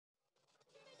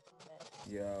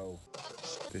Yo,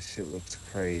 this shit looks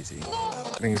crazy.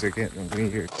 Things are getting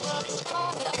weird.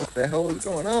 What the hell is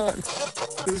going on?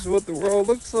 This is what the world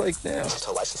looks like now.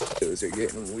 Things are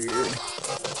getting weird.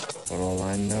 But all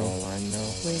I know,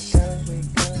 wake up, wake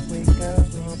up, wake up,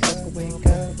 motherfucker, wake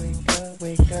up, wake up,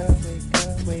 wake up,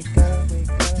 wake up, wake up,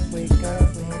 wake up, wake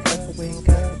up, motherfucker, wake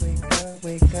up, wake up,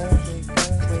 wake up, wake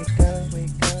up,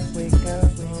 wake up, wake up,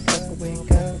 motherfucker,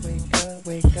 wake up, wake up,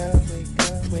 wake up, wake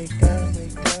up, wake up, wake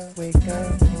up, wake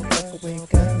up, motherfucker,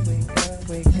 wake up, wake up,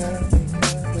 wake up,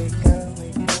 wake up,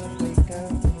 wake up, wake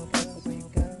up, motherfucker,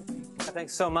 wake up.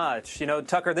 Thanks so much. You know,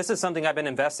 Tucker, this is something I've been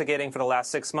investigating for the last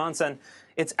 6 months, and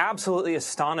it's absolutely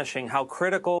astonishing how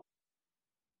critical.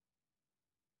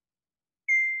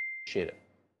 Appreciate it.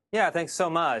 Yeah, thanks so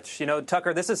much. You know,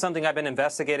 Tucker, this is something I've been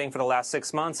investigating for the last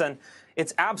 6 months, and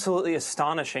it's absolutely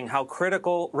astonishing how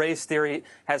critical race theory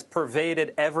has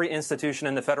pervaded every institution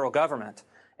in the federal government.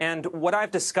 And what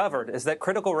I've discovered is that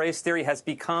critical race theory has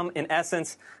become, in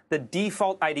essence, the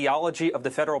default ideology of the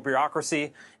federal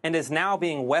bureaucracy and is now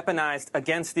being weaponized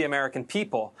against the American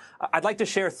people. I'd like to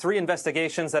share 3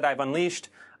 investigations that I've unleashed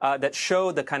that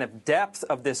show the kind of depth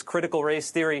of this critical race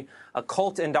theory,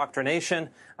 cult indoctrination,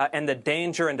 and the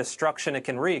danger and destruction it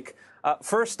can wreak.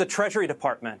 First, the Treasury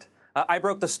Department. I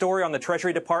broke the story on the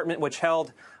Treasury Department, which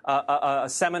held a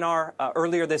seminar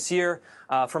earlier this year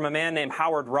from a man named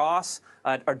Howard Ross,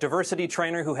 a diversity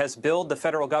trainer who has billed the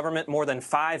federal government more than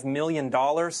 $5 million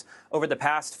over the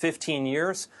past 15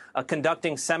 years,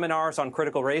 conducting seminars on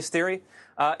critical race theory.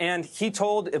 And he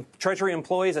told Treasury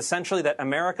employees essentially that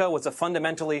America was a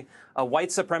fundamentally white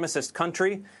supremacist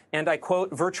country. And I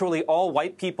quote, virtually all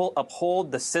white people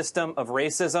uphold the system of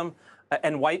racism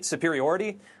and white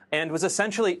superiority, and was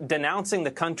essentially denouncing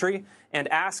the country and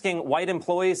asking white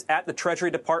employees at the Treasury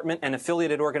Department and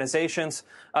affiliated organizations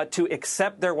to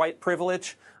accept their white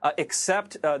privilege,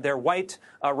 accept their white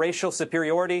racial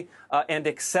superiority, and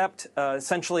accept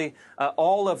essentially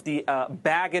all of the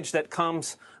baggage that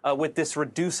comes with this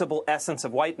reducible essence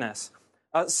of whiteness.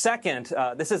 Second,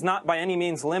 this is not by any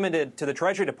means limited to the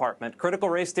Treasury Department. Critical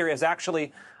race theory has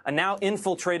actually now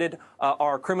infiltrated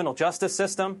our criminal justice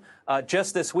system.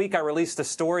 Just this week, I released a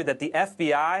story that the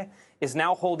FBI is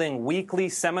now holding weekly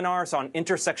seminars on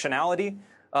intersectionality,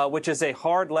 which is a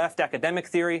hard left academic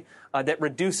theory that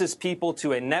reduces people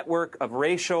to a network of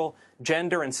racial,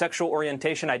 gender, and sexual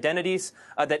orientation identities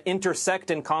that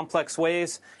intersect in complex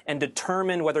ways and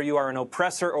determine whether you are an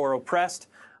oppressor or oppressed.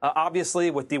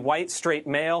 Obviously, with the white straight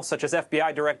male, such as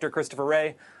FBI Director Christopher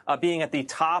Wray, being at the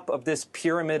top of this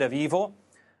pyramid of evil.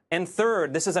 And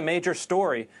third, this is a major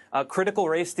story. Critical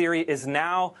race theory is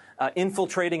now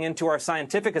infiltrating into our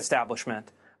scientific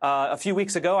establishment. A few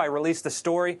weeks ago, I released a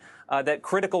story that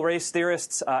critical race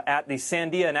theorists at the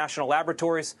Sandia National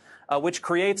Laboratories, which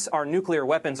creates our nuclear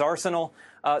weapons arsenal,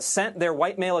 sent their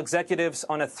white male executives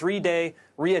on a 3-day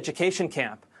re-education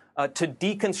camp to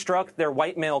deconstruct their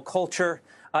white male culture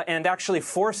and actually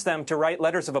force them to write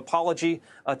letters of apology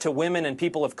to women and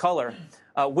people of color.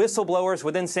 Whistleblowers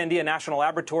within Sandia National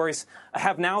Laboratories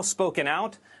have now spoken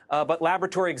out, but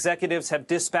laboratory executives have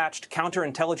dispatched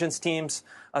counterintelligence teams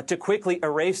to quickly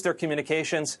erase their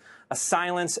communications,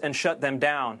 silence, and shut them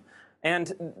down.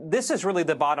 And this is really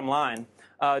the bottom line.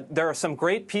 There are some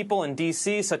great people in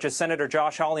D.C., such as Senator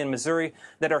Josh Hawley in Missouri,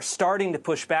 that are starting to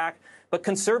push back. But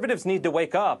conservatives need to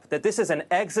wake up that this is an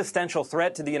existential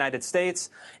threat to the United States,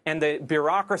 and the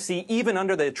bureaucracy, even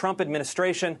under the Trump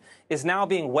administration, is now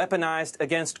being weaponized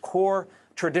against core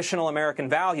traditional American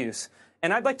values.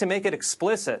 And I'd like to make it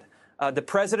explicit. The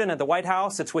president and the White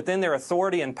House, it's within their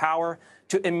authority and power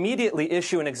to immediately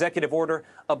issue an executive order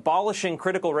abolishing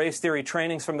critical race theory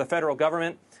trainings from the federal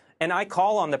government. And I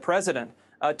call on the president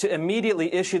to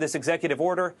immediately issue this executive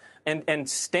order and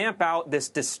stamp out this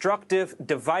destructive,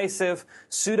 divisive,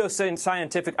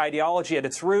 pseudoscientific ideology at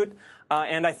its root.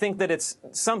 And I think that it's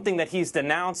something that he's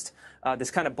denounced,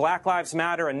 this kind of Black Lives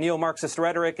Matter and neo-Marxist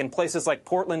rhetoric in places like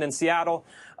Portland and Seattle.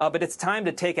 But it's time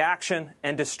to take action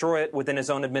and destroy it within his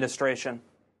own administration.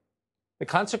 The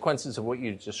consequences of what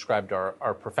you described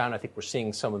are profound. I think we're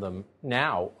seeing some of them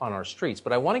now on our streets.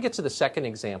 But I want to get to the second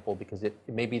example because it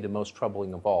may be the most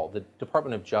troubling of all, the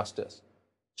Department of Justice.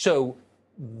 So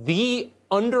the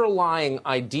underlying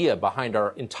idea behind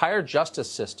our entire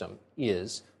justice system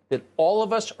is that all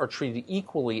of us are treated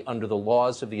equally under the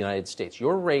laws of the United States.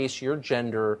 Your race, your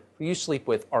gender, who you sleep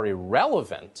with are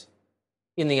irrelevant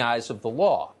in the eyes of the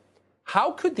law. How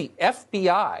could the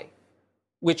FBI,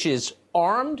 which is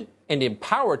armed and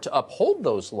empowered to uphold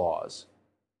those laws,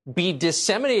 be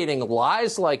disseminating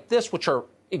lies like this, which are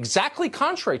exactly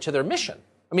contrary to their mission?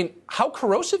 I mean, how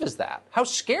corrosive is that? How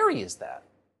scary is that?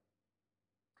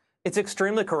 It's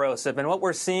extremely corrosive. And what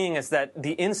we're seeing is that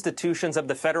the institutions of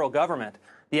the federal government,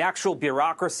 the actual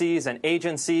bureaucracies and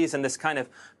agencies and this kind of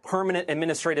permanent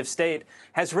administrative state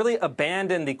has really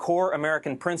abandoned the core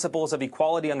American principles of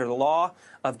equality under the law,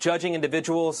 of judging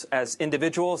individuals as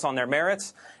individuals on their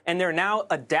merits. And they're now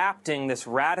adapting this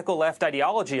radical left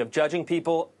ideology of judging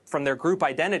people from their group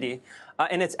identity.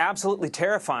 And it's absolutely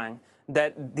terrifying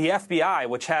that the FBI,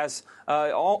 which has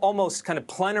almost kind of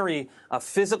plenary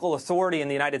physical authority in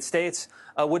the United States,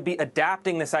 would be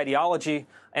adapting this ideology.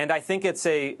 And I think it's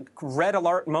a red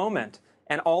alert moment,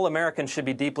 and all Americans should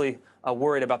be deeply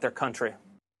worried about their country.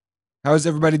 How's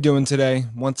everybody doing today?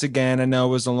 Once again, I know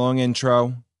it was a long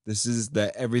intro. This is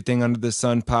the Everything Under the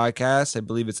Sun podcast. I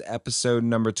believe it's episode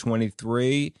number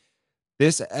 23.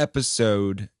 This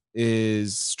episode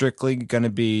is strictly going to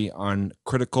be on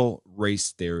critical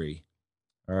race theory.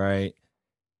 All right.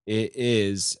 It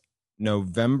is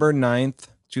November 9th,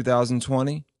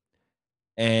 2020.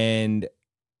 And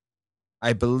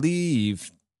I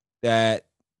believe that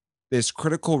this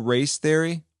critical race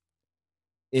theory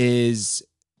is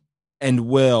and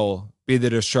will be the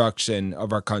destruction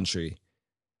of our country.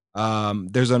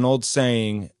 There's an old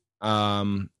saying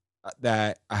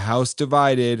that a house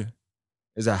divided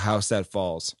is a house that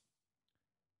falls.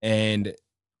 And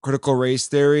critical race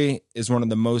theory is one of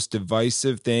the most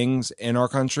divisive things in our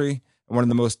country and one of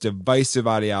the most divisive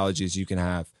ideologies you can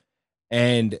have.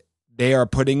 And they are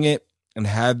putting it and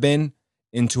have been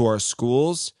into our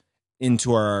schools,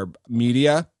 into our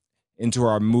media, into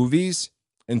our movies,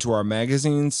 into our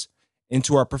magazines,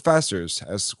 into our professors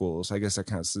as schools. I guess that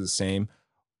counts as the same.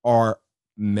 Our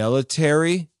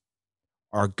military,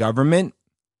 our government,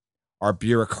 our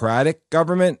bureaucratic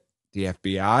government, the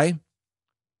FBI,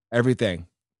 everything.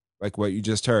 Like what you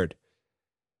just heard.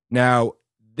 Now,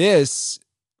 this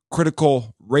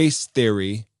critical race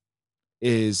theory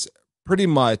is pretty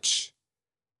much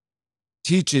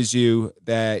teaches you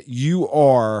that you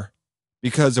are,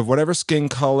 because of whatever skin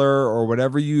color or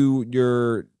whatever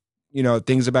your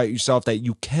things about yourself that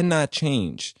you cannot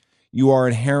change, you are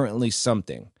inherently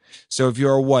something. So if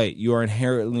you're white, you are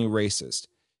inherently racist.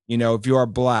 If you are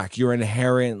black, you're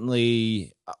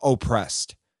inherently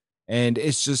oppressed. And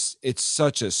it's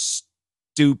such a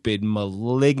stupid,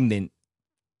 malignant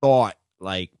thought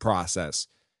process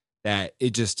that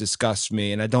it just disgusts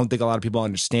me. And I don't think a lot of people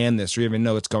understand this or even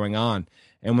know what's going on.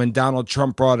 And when Donald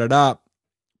Trump brought it up,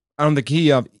 I don't think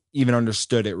he even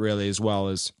understood it really as well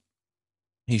as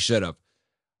he should have.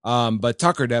 But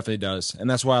Tucker definitely does. And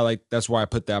that's why I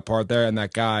put that part there. And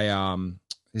that guy,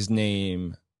 his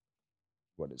name,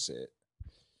 what is it?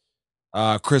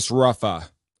 Chris Rufa.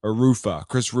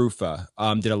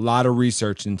 Did a lot of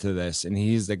research into this, and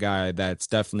he's the guy that's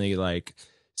definitely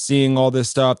seeing all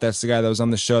this stuff. That's the guy that was on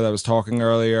the show that was talking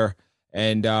earlier,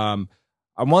 and I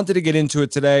wanted to get into it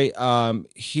today.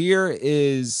 Here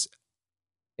is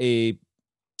a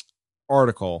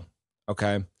article,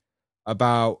 okay,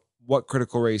 about what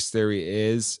critical race theory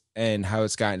is and how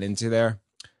it's gotten into there.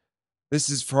 This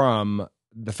is from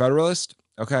The Federalist,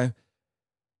 okay?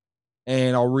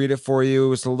 And I'll read it for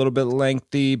you. It's a little bit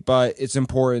lengthy, but it's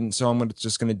important, so I'm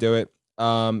just going to do it.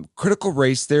 Critical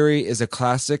race theory is a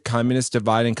classic communist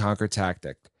divide and conquer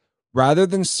tactic. Rather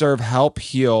than help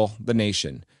heal the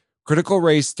nation, critical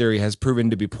race theory has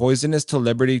proven to be poisonous to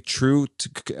liberty, true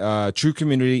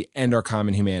community, and our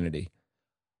common humanity.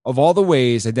 Of all the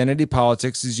ways identity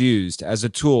politics is used as a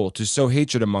tool to sow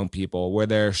hatred among people where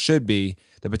there should be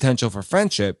the potential for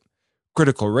friendship,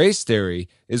 critical race theory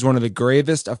is one of the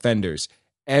gravest offenders.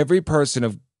 Every person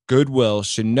of goodwill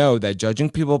should know that judging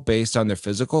people based on their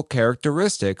physical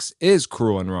characteristics is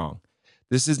cruel and wrong.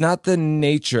 This is not the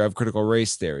nature of critical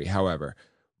race theory, however.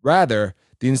 Rather,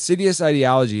 the insidious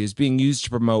ideology is being used to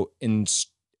promote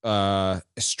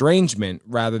estrangement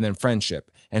rather than friendship,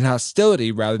 and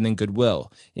hostility rather than goodwill.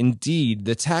 Indeed,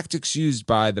 the tactics used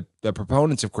by the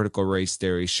proponents of critical race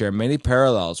theory share many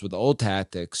parallels with old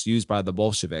tactics used by the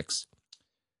Bolsheviks.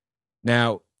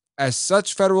 Now, as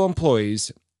such, federal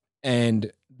employees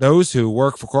and those who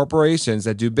work for corporations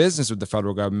that do business with the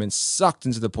federal government sucked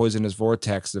into the poisonous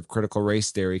vortex of critical race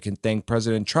theory can thank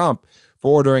President Trump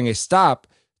for ordering a stop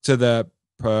to the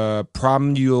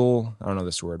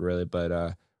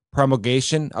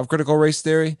promulgation of critical race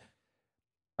theory.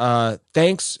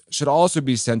 Thanks should also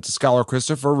be sent to scholar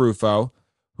Christopher Rufo,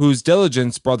 whose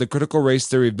diligence brought the critical race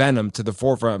theory venom to the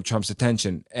forefront of Trump's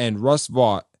attention, and Russ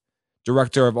Vought,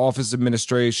 Director of Office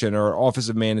Administration or Office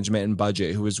of Management and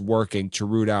Budget, who is working to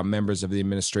root out members of the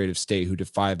administrative state who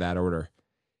defy that order.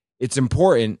 It's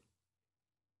important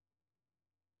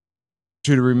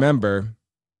to remember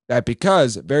that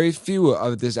because very few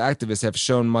of these activists have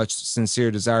shown much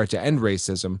sincere desire to end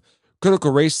racism,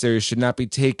 critical race theory should not be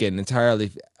taken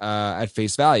entirely at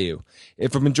face value.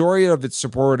 If a majority of its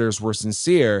supporters were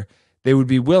sincere, they would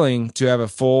be willing to have a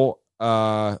full,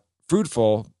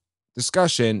 fruitful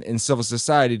discussion in civil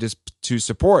society to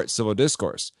support civil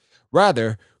discourse.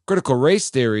 Rather, critical race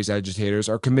theories agitators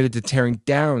are committed to tearing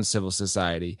down civil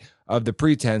society of the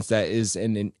pretense that is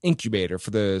an incubator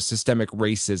for the systemic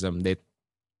racism that,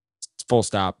 full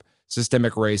stop,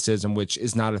 systemic racism, which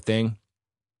is not a thing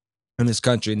in this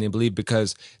country. And they believe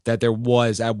because that there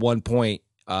was at one point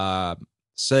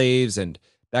slaves and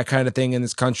that kind of thing in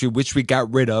this country, which we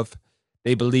got rid of.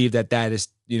 They believe that that is,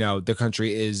 the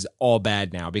country is all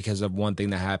bad now because of one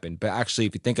thing that happened. But actually,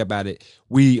 if you think about it,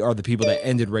 we are the people that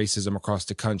ended racism across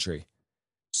the country.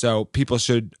 So people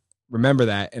should remember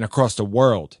that. And across the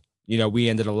world, we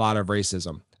ended a lot of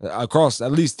racism across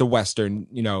at least the Western,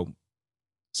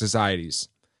 societies.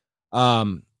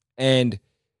 And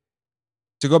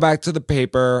to go back to the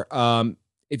paper,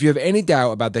 if you have any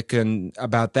doubt about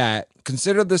that,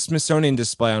 consider the Smithsonian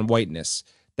display on whiteness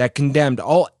that condemned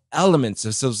all elements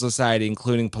of civil society,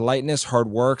 including politeness, hard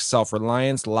work,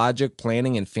 self-reliance, logic,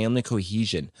 planning, and family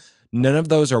cohesion. None of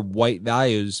those are white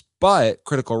values, but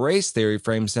critical race theory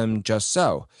frames them just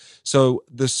so. So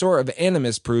the sort of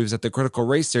animus proves that the critical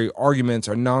race theory arguments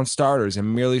are non-starters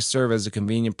and merely serve as a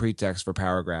convenient pretext for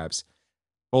power grabs.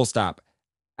 Full stop.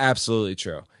 Absolutely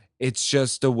true. It's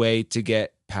just a way to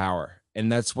get power. And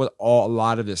that's what a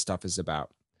lot of this stuff is about.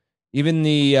 Even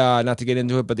the, not to get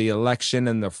into it, but the election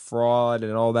and the fraud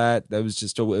and all that,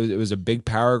 it was a big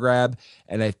power grab.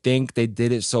 And I think they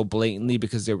did it so blatantly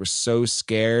because they were so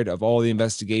scared of all the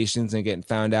investigations and getting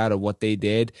found out of what they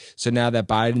did. So now that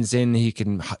Biden's in, he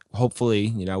can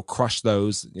hopefully, crush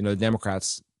those,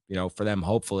 Democrats, for them,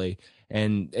 hopefully,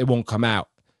 and it won't come out.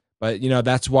 But,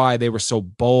 that's why they were so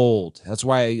bold. That's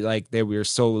why, they were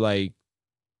so,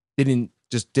 did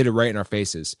it right in our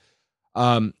faces.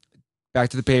 Back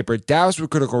to the paper. Doused with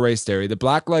critical race theory, the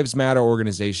Black Lives Matter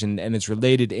organization and its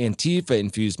related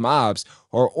Antifa-infused mobs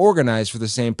are organized for the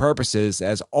same purposes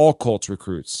as all cult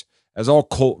recruits,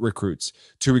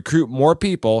 to recruit more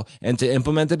people and to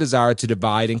implement the desire to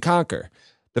divide and conquer.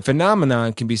 The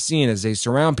phenomenon can be seen as they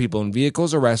surround people in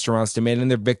vehicles or restaurants, demanding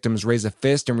their victims raise a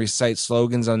fist and recite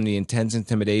slogans on the intense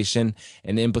intimidation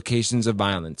and implications of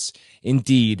violence.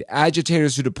 Indeed,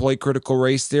 agitators who deploy critical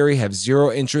race theory have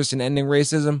zero interest in ending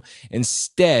racism.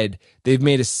 Instead, they've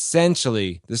made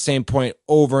essentially the same point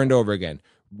over and over again.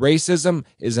 Racism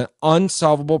is an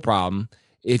unsolvable problem.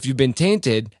 If you've been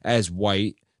tainted as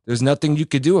white, there's nothing you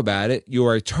could do about it. You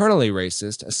are eternally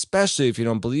racist, especially if you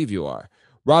don't believe you are.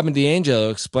 Robin DiAngelo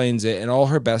explains it in all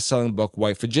her best-selling book,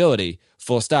 White Fragility,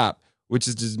 full stop, which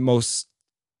is the most...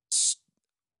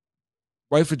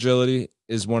 White Fragility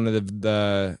is one of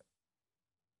the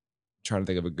I'm trying to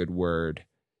think of a good word.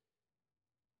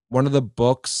 One of the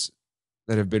books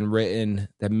that have been written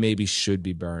that maybe should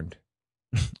be burned.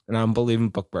 And I don't believe in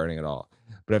book burning at all.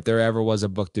 But if there ever was a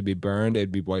book to be burned,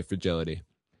 it'd be White Fragility.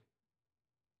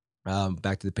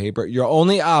 Back to the paper. Your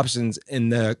only options in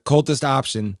the cultist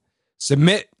option: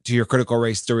 submit to your critical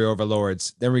race theory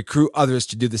overlords, then recruit others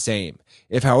to do the same.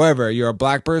 If, however, you're a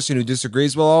black person who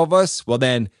disagrees with all of us, well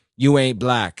then, you ain't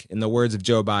black, in the words of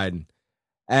Joe Biden.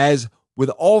 As with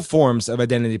all forms of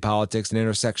identity politics and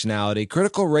intersectionality,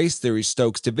 critical race theory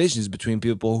stokes divisions between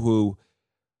people who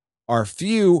are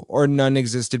few or none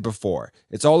existed before.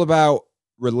 It's all about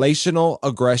relational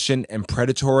aggression and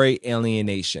predatory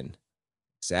alienation.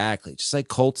 Exactly. Just like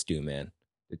cults do, man.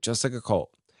 They're just like a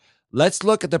cult. Let's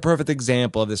look at the perfect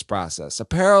example of this process, a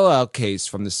parallel case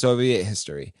from the Soviet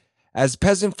history. As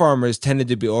peasant farmers tended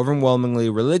to be overwhelmingly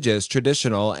religious,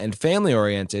 traditional, and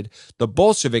family-oriented, the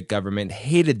Bolshevik government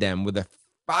hated them with a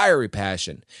fiery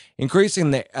passion.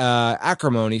 Increasing the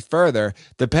acrimony further,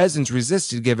 the peasants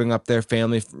resisted giving up their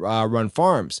family-run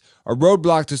farms. A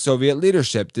roadblock to Soviet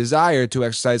leadership desired to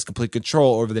exercise complete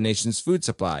control over the nation's food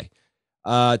supply.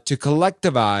 To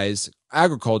collectivize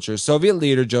agriculture, Soviet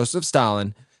leader Joseph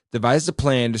Stalin devised a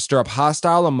plan to stir up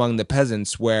hostile among the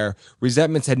peasants where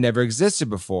resentments had never existed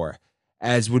before,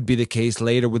 as would be the case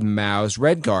later with Mao's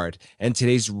Red Guard and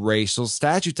today's racial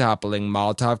statue-toppling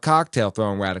Molotov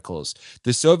cocktail-throwing radicals.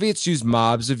 The Soviets used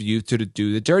mobs of youth to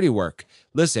do the dirty work.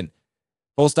 Listen,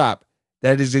 full stop.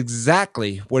 That is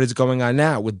exactly what is going on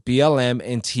now with BLM,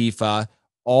 Antifa.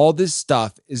 All this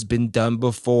stuff has been done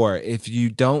before. If you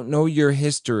don't know your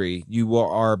history, you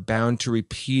are bound to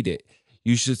repeat it.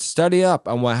 You should study up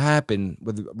on what happened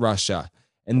with Russia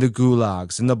and the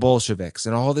gulags and the Bolsheviks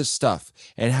and all this stuff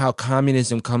and how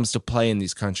communism comes to play in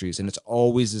these countries. And it's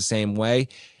always the same way.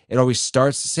 It always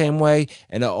starts the same way,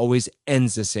 and it always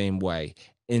ends the same way,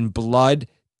 in blood,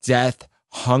 death,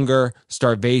 hunger,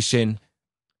 starvation,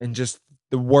 and just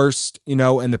the worst,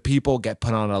 and the people get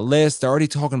put on a list. They're already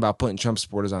talking about putting Trump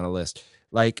supporters on a list.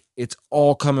 Like, it's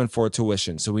all coming for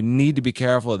tuition. So we need to be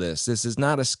careful of this. This is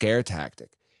not a scare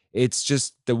tactic. It's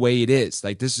just the way it is.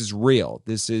 Like, this is real.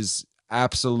 This is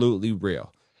absolutely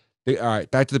real. All right,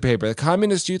 back to the paper. The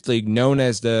Communist Youth League, known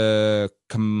as the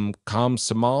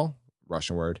Komsomol,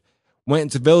 Russian word, went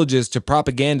into villages to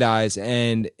propagandize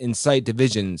and incite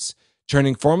divisions,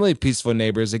 turning formerly peaceful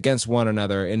neighbors against one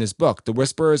another. In his book, The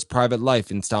Whisperer's Private Life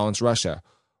in Stalin's Russia,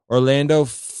 Orlando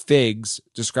Figs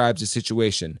describes the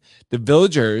situation. The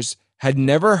villagers had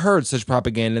never heard such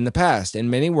propaganda in the past, and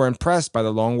many were impressed by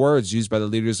the long words used by the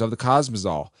leaders of the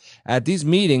Kosmazol. At these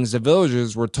meetings, the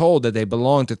villagers were told that they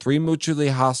belonged to three mutually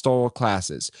hostile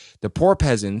classes: the poor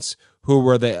peasants, who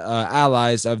were the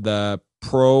allies of the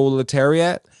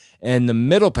proletariat, and the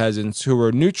middle peasants, who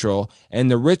were neutral, and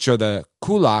the rich, or the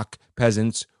kulak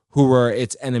peasants, who were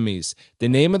its enemies. The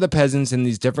name of the peasants in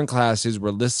these different classes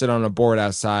were listed on a board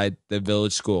outside the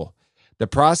village school. The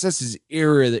process is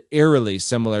eerily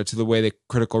similar to the way the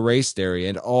critical race theory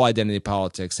and all identity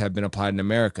politics have been applied in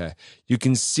America. You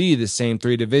can see the same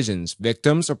three divisions: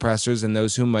 victims, oppressors, and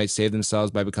those who might save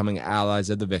themselves by becoming allies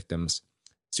of the victims.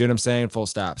 See what I'm saying? Full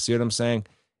stop. See what I'm saying?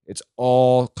 It's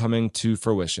all coming to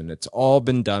fruition. It's all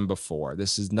been done before.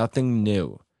 This is nothing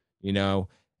new,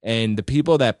 And the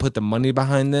people that put the money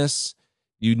behind this,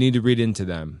 you need to read into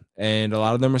them. And a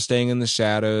lot of them are staying in the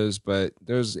shadows, but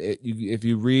if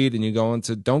you read and you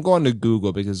don't go into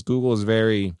Google, because Google is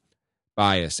very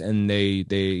biased, and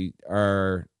they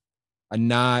are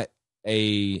not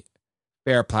a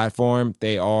fair platform.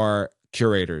 They are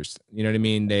curators. You know what I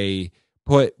mean? They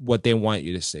put what they want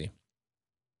you to see,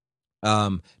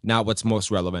 not what's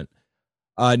most relevant.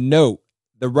 Note,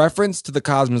 the reference to the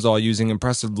Cosmazol using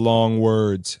impressive long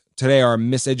words. Today, our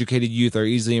miseducated youth are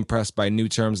easily impressed by new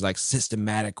terms like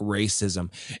systematic racism,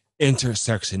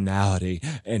 intersectionality,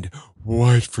 and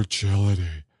white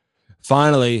fragility.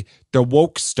 Finally, the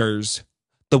wokesters,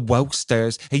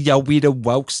 hey, yo, we the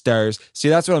wokesters. See,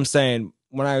 that's what I'm saying.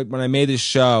 When I made this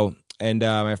show, and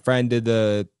my friend did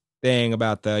the thing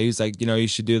about he's like, you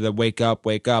should do the wake up,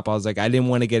 wake up. I was like, I didn't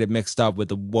want to get it mixed up with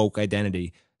the woke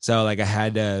identity. So, like, I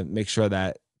had to make sure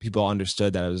that people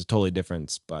understood that it was a totally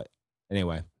different. But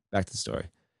anyway, back to the story.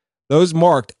 Those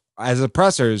marked as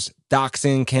oppressors,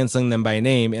 doxing and canceling them by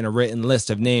name in a written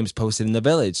list of names posted in the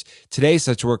village. Today,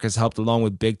 such work has helped along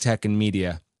with big tech and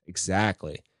media.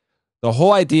 Exactly. The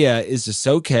whole idea is to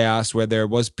sow chaos where there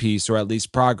was peace, or at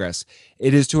least progress.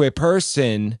 It is to a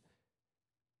person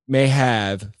may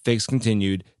have, Figs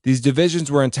continued, these divisions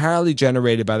were entirely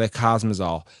generated by the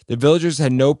Cosmazol. The villagers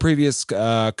had no previous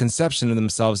conception of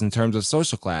themselves in terms of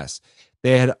social class.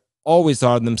 They had always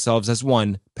thought of themselves as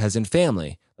one peasant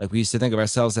family, like we used to think of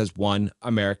ourselves as one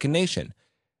American nation.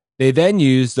 They then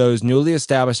used those newly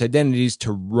established identities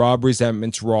to rub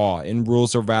resentments raw, in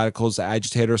Rules of Radicals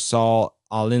agitator Saul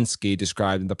Alinsky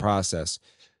described in the process.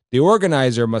 The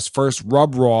organizer must first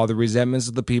rub raw the resentments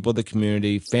of the people of the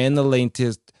community, fan the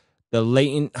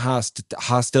latent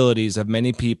hostilities of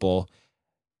many people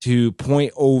to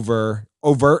point over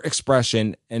overt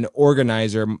expression. An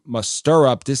organizer must stir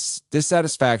up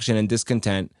dissatisfaction and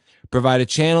discontent, provide a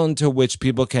channel into which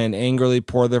people can angrily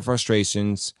pour their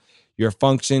frustrations, your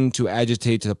function to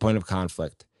agitate to the point of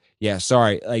conflict. Yeah,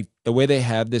 sorry, like the way they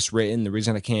have this written, the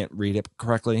reason I can't read it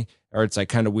correctly, or it's like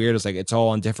kind of weird, is like it's all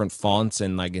on different fonts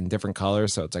and like in different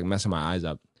colors, so it's like messing my eyes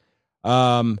up.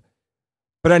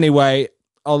 But anyway,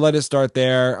 I'll let it start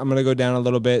there. I'm gonna go down a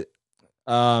little bit.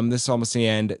 This is almost the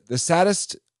end. The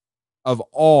saddest of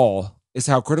all is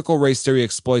how critical race theory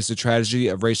exploits the tragedy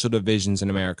of racial divisions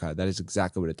in America. That is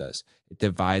exactly what it does. It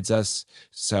divides us.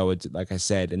 So, it's, like I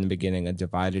said in the beginning, a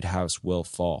divided house will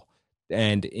fall.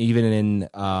 And even in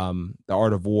The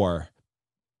Art of War,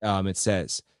 it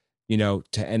says,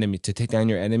 to take down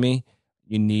your enemy,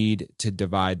 you need to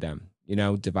divide them.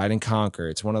 Divide and conquer.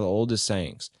 It's one of the oldest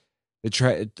sayings. Back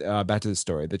to the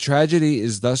story. The tragedy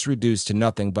is thus reduced to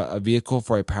nothing but a vehicle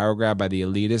for a power grab by the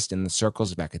elitist in the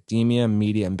circles of academia,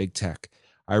 media, and big tech.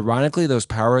 Ironically, those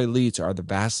power elites are the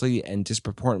vastly and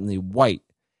disproportionately white,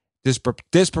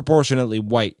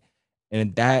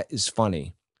 and that is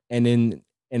funny. And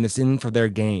it's in for their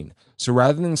gain. So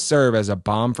rather than serve as a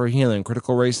balm for healing,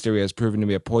 critical race theory has proven to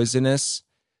be a poisonous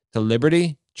to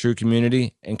liberty, true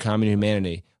community, and common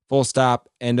humanity. Full stop.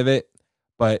 End of it.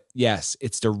 But yes,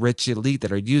 it's the rich elite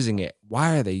that are using it.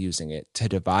 Why are they using it? To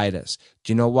divide us.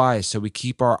 Do you know why? So we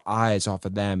keep our eyes off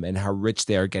of them and how rich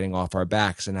they are getting off our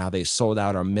backs and how they sold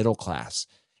out our middle class.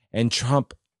 And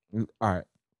Trump, All right.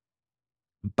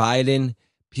 Biden,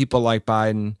 people like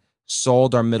Biden,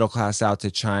 sold our middle class out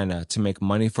to China to make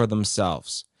money for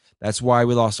themselves. That's why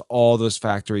we lost all those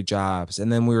factory jobs.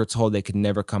 And then we were told they could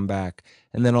never come back.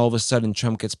 And then all of a sudden,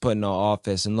 Trump gets put into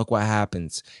office. And look what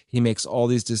happens. He makes all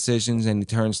these decisions and he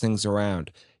turns things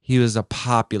around. He was a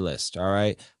populist, all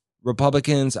right?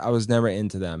 Republicans, I was never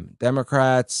into them.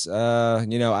 Democrats, I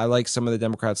like some of the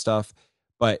Democrat stuff.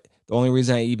 But the only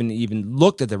reason I even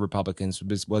looked at the Republicans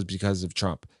was because of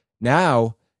Trump.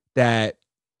 Now that,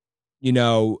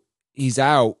 he's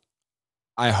out,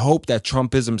 I hope that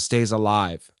Trumpism stays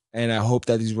alive. And I hope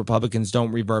that these Republicans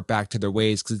don't revert back to their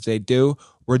ways, because if they do,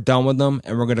 we're done with them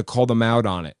and we're going to call them out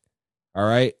on it. All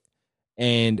right.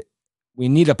 And we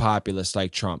need a populist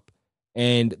like Trump.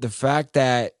 And the fact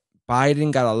that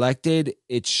Biden got elected,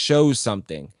 it shows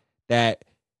something that,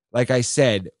 like I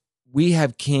said, we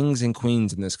have kings and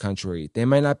queens in this country. They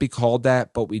might not be called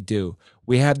that, but we do.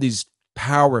 We have these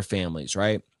power families,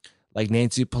 right? Like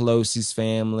Nancy Pelosi's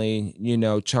family,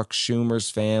 Chuck Schumer's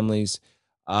families,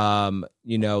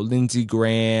 Lindsey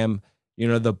Graham,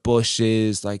 the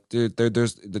Bushes, like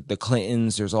there's the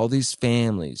Clintons, there's all these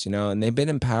families, and they've been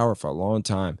in power for a long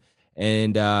time.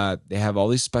 And they have all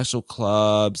these special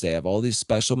clubs, they have all these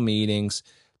special meetings.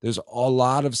 There's a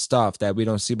lot of stuff that we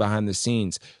don't see behind the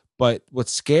scenes. But what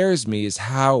scares me is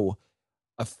how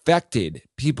affected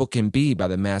people can be by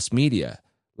the mass media.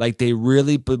 Like, they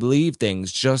really believe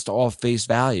things just off face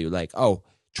value. Like, oh,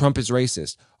 Trump is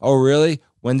racist. Oh, really?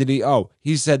 When did he? Oh,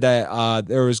 he said that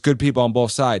there was good people on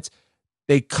both sides.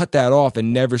 They cut that off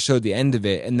and never showed the end of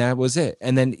it, and that was it.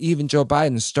 And then even Joe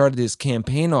Biden started his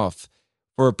campaign off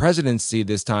for a presidency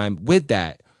this time with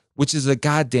that, which is a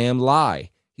goddamn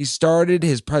lie. He started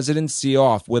his presidency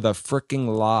off with a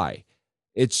freaking lie.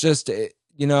 It's just,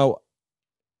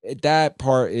 that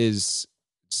part is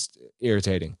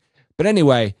irritating. But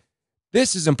anyway,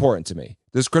 this is important to me,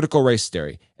 this critical race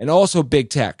theory, and also big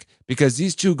tech, because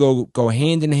these two go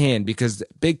hand in hand, because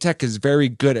big tech is very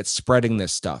good at spreading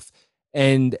this stuff.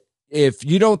 And if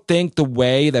you don't think the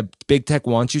way that big tech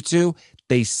wants you to,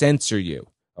 they censor you,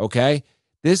 okay?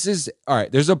 This is, all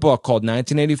right, there's a book called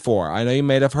 1984. I know you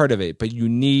may have heard of it, but you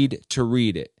need to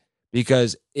read it,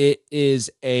 because it is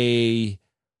a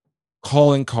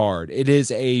calling card. It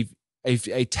is a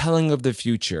telling of the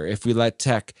future if we let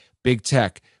big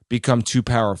tech, become too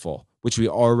powerful, which we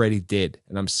already did.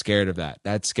 And I'm scared of that.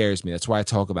 That scares me. That's why I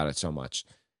talk about it so much.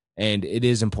 And it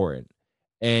is important.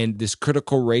 And this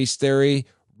critical race theory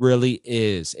really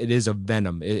is. It is a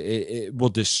venom. It will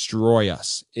destroy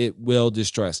us. It will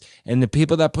destroy us. And the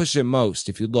people that push it most,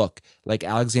 if you look, like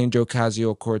Alexandria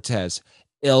Ocasio-Cortez,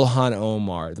 Ilhan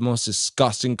Omar, the most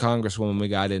disgusting congresswoman we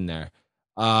got in there,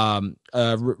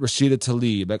 Rashida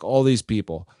Tlaib, like all these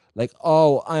people, like,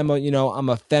 oh, I'm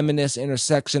a feminist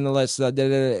intersectionalist.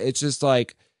 It's just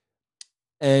like,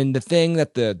 and the thing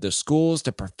that the schools,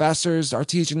 the professors are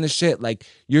teaching the shit, like,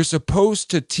 you're supposed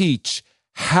to teach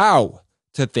how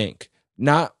to think,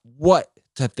 not what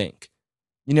to think.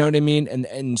 You know what I mean?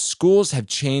 And schools have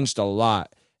changed a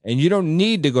lot. And you don't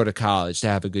need to go to college to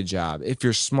have a good job. If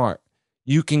you're smart,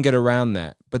 you can get around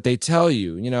that. But they tell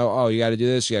you, oh, you got to do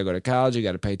this. You got to go to college. You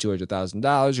got to pay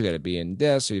 $200,000. You got to be in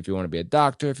this. Or if you want to be a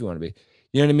doctor, if you want to be,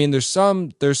 you know what I mean? There's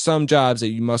some jobs that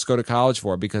you must go to college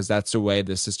for, because that's the way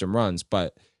the system runs.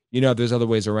 But, there's other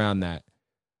ways around that.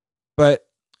 But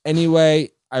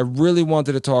anyway, I really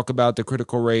wanted to talk about the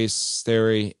critical race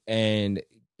theory and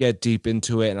get deep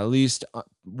into it, and at least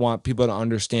want people to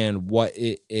understand what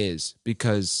it is,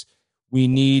 because we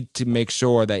need to make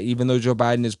sure that even though Joe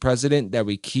Biden is president, that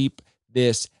we keep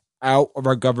this out of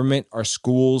our government, our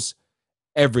schools,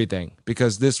 everything,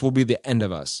 because this will be the end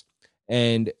of us.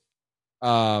 And,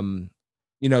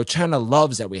 China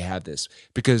loves that we have this,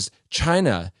 because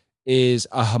China is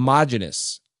a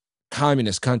homogenous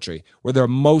communist country where they're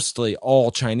mostly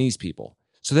all Chinese people.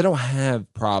 So they don't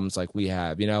have problems like we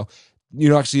have,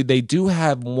 actually they do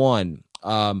have one.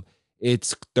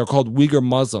 They're called Uyghur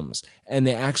Muslims, and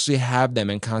they actually have them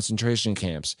in concentration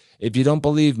camps. If you don't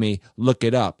believe me, look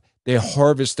it up. They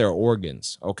harvest their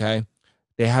organs, okay?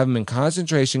 They have them in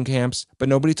concentration camps, but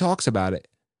nobody talks about it.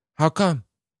 How come?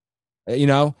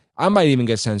 I might even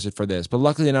get censored for this, but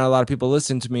luckily not a lot of people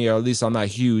listen to me, or at least I'm not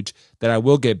huge that I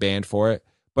will get banned for it.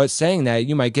 But saying that,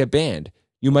 you might get banned.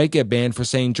 You might get banned for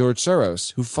saying George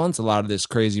Soros, who funds a lot of this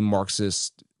crazy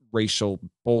Marxist racial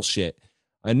bullshit.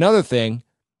 Another thing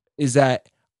is that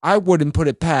I wouldn't put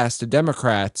it past the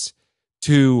Democrats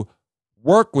to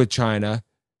work with China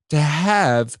to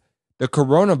have the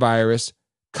coronavirus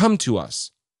come to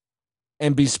us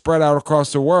and be spread out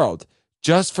across the world,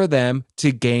 just for them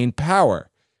to gain power.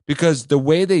 because the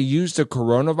way they used the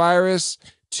coronavirus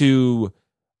to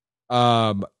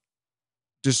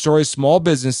destroy small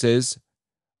businesses,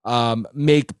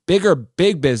 make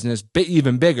big business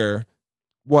even bigger,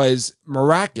 was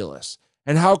miraculous.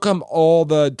 And how come all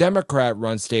the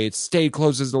Democrat-run states stayed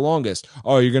closed as the longest?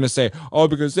 Oh, you're going to say, oh,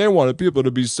 because they wanted people to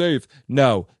be safe.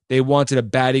 No, they wanted a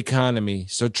bad economy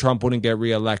so Trump wouldn't get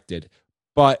reelected.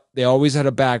 But they always had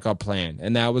a backup plan,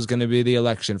 and that was going to be the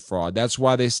election fraud. That's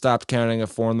why they stopped counting at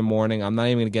 4 a.m. I'm not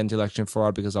even going to get into election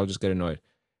fraud because I'll just get annoyed.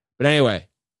 But anyway,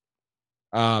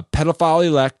 pedophile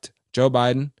elect Joe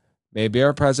Biden may be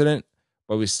our president,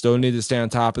 but we still need to stay on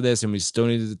top of this, and we still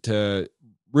need to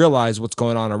realize what's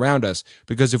going on around us,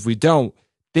 because if we don't,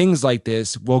 things like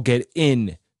this will get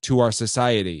into our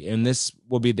society, and this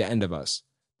will be the end of us.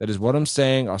 That is what I'm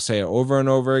saying. I'll say it over and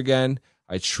over again.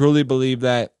 I truly believe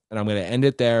that, and I'm going to end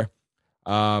it there.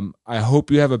 I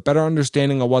hope you have a better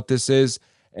understanding of what this is,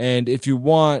 and if you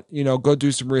want, go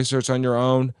do some research on your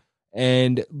own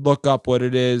and look up what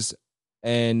it is,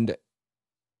 and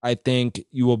I think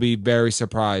you will be very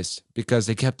surprised because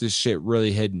they kept this shit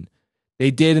really hidden.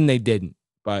 They did and they didn't.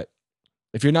 But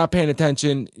if you're not paying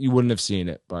attention, you wouldn't have seen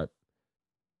it. But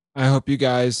I hope you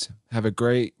guys have a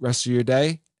great rest of your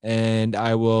day, and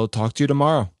I will talk to you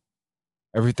tomorrow.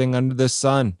 Everything under the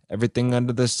sun. Everything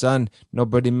under the sun.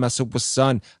 Nobody messing with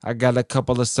sun. I got a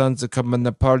couple of sons that come in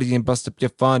the party and bust up your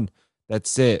fun.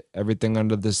 That's it. Everything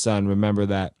under the sun. Remember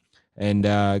that. And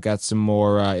got some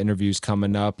more interviews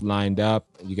coming up, lined up.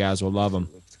 You guys will love them.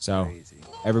 So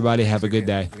everybody have a good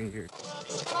day.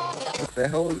 What the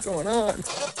hell is going on?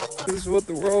 This is what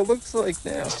the world looks like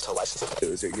now.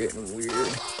 Those are getting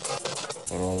weird.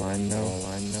 All I know,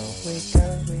 we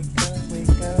got